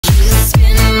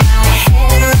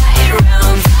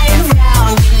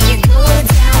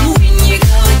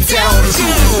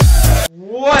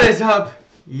up,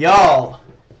 y'all?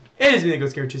 It is me, the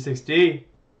GhostGamer260,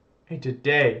 and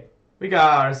today we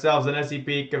got ourselves an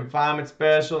SCP Confinement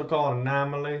special called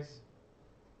Anomalies.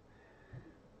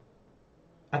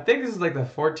 I think this is like the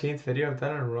 14th video I've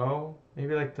done in a row,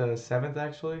 maybe like the 7th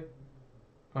actually,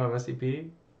 of SCP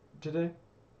today.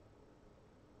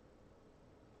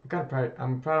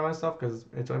 I'm proud of myself because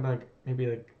it's only been like maybe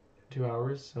like 2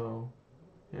 hours, so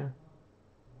yeah.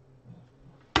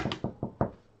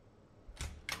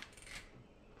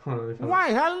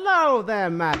 Why, hello there,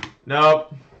 Matt.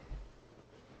 Nope.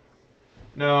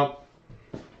 Nope.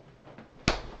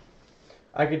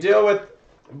 I could deal with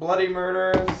bloody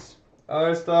murders,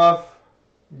 other stuff,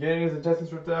 getting his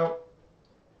intestines ripped out.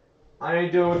 I need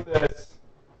to deal with this.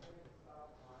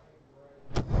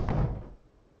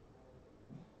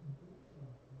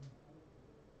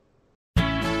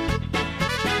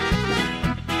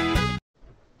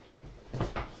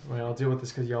 Well, I'll deal with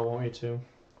this because y'all want me to.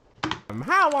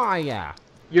 How are ya?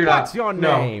 What's your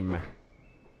name?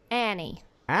 Annie.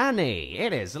 Annie,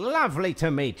 it is lovely to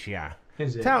meet ya.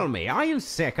 Is it? Tell me, are you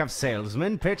sick of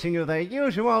salesmen pitching you their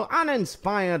usual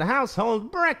uninspired household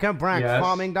bric-a-brac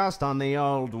farming dust on the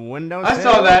old windows? I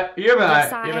saw that. You have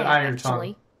Yes, an I am, iron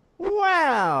actually. tongue.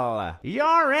 Well,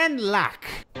 you're in luck.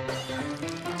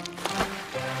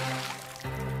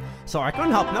 So I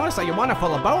couldn't help notice that your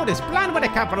wonderful abode is planned with a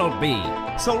capital B.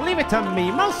 So leave it to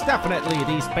me. Most definitely,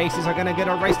 these spaces are gonna get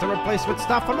erased and replaced with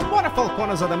stuff from the wonderful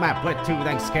corners of the map with two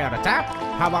legs scared to tap.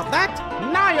 How about that?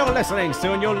 Now you're listening.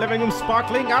 Soon your living room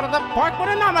sparkling out of the park with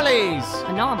anomalies.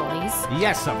 Anomalies?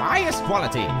 Yes, of highest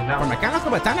quality. From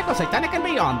mechanical, botanical, satanic, and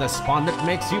beyond, the spawn that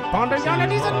makes you ponder yon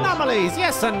these anomalies.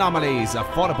 Yes, anomalies.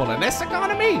 Affordable in this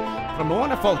economy. From the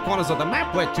wonderful corners of the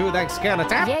map with two legs scared to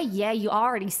tap. Yeah, you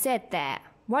already said that.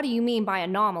 What do you mean by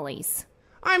anomalies?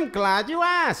 I'm glad you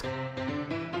asked.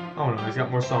 Oh no, he's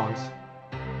got more songs.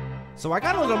 So I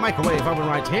got a little microwave oven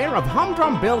right here of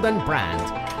humdrum build and brand.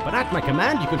 But at my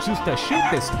command, you can choose to shoot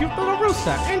this cute little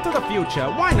rooster into the future.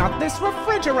 Why not this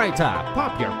refrigerator?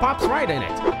 Pop your pops right in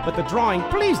it. But the drawing,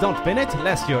 please don't pin it,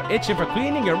 lest you're itching for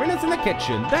cleaning your innards in the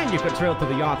kitchen. Then you could trail to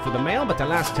the yard for the mail, but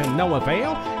alas to no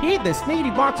avail. Heed this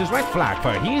needy boxer's red flag,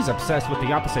 for he's obsessed with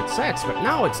the opposite sex. But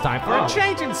now it's time for a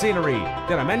change in scenery.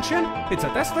 Did I mention? It's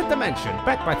a desolate dimension.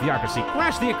 Bet by theocracy,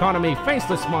 crash the economy.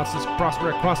 Faceless monsters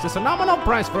prosper across this phenomenal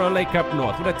price for a lake up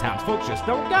north where the townsfolk just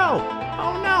don't go.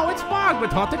 Oh no, it's fogged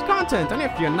with haunted content, and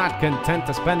if you're not content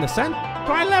to spend the cent,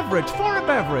 try leverage for a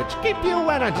beverage. Keep you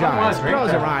energized.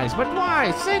 Close your eyes, but why?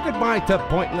 Say goodbye to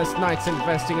pointless nights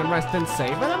investing in rest and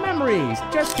savor the memories.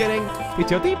 Just kidding.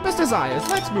 It's your deepest desires.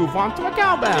 Let's move on to a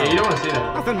cowbell. Yeah, you don't want to see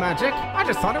that. Nothing magic. I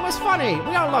just thought it was funny.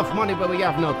 We all love money, but we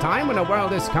have no time when the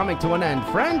world is coming to an end.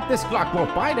 Friend, this clock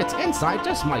won't bite. Its inside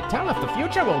just might tell if the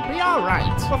future won't be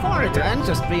alright. Before it ends,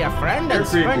 just be a friend and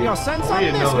spend your cents on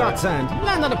this godsend.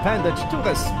 Lend an appendage to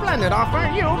the splendid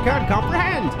offer you can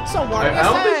comprehend. So what do you say? I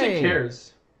don't think she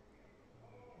cares.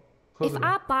 If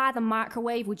I buy the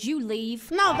microwave, would you leave?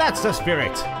 Now that's the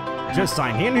spirit. Just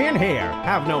sign here.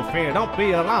 Have no fear, don't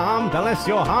be alarmed, unless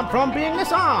you're harmed from being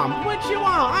disarmed. Which you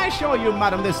are, I assure you,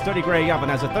 madam, this sturdy grey oven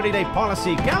has a 30-day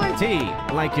policy guarantee.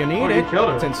 Like you need it,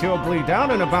 since you'll bleed down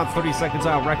in about 30 seconds,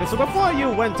 I'll reckon. So before you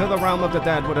went to the realm of the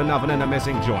dead with an oven and a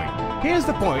missing joint. Here's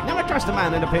the point, never trust a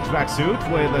man in a pitchback suit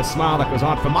with a smile that goes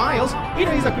on for miles.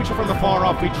 Either he's a creature from the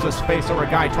far-off reaches of space or a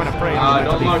guy trying to prey on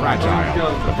mentally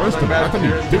fragile. The first of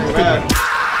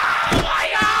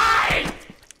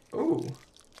Ooh.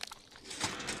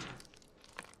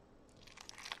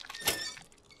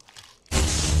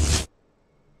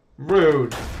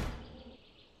 Rude.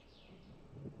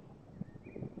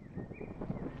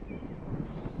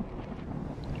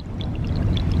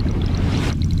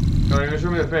 Don't even show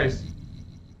me the face.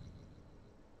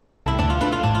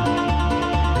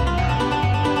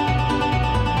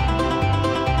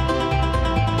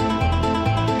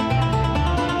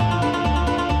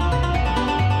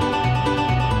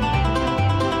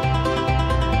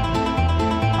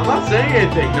 I'm not saying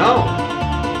anything, no.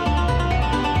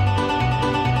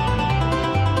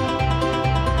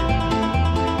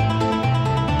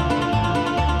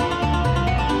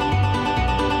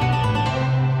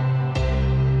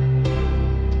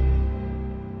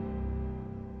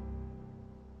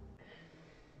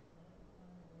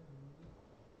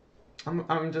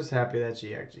 I'm just happy that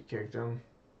she actually kicked him.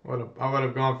 I would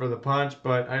have gone for the punch,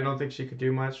 but I don't think she could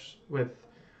do much with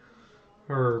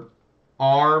her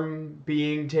arm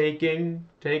being taken.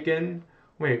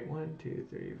 Wait, 1, 2,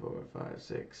 3, 4, 5,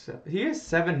 6, 7. He has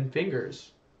 7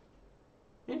 fingers.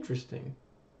 Interesting.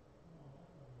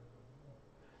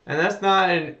 And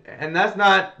that's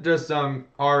not just some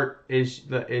art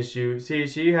issue. See,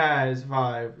 she has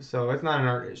 5, so it's not an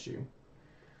art issue.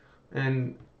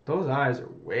 And those eyes are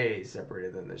way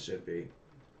separated than they should be,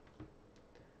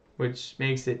 which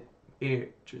makes it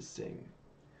interesting.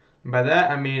 And by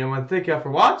that, I mean I want to thank y'all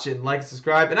for watching, like,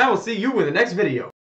 subscribe, and I will see you in the next video.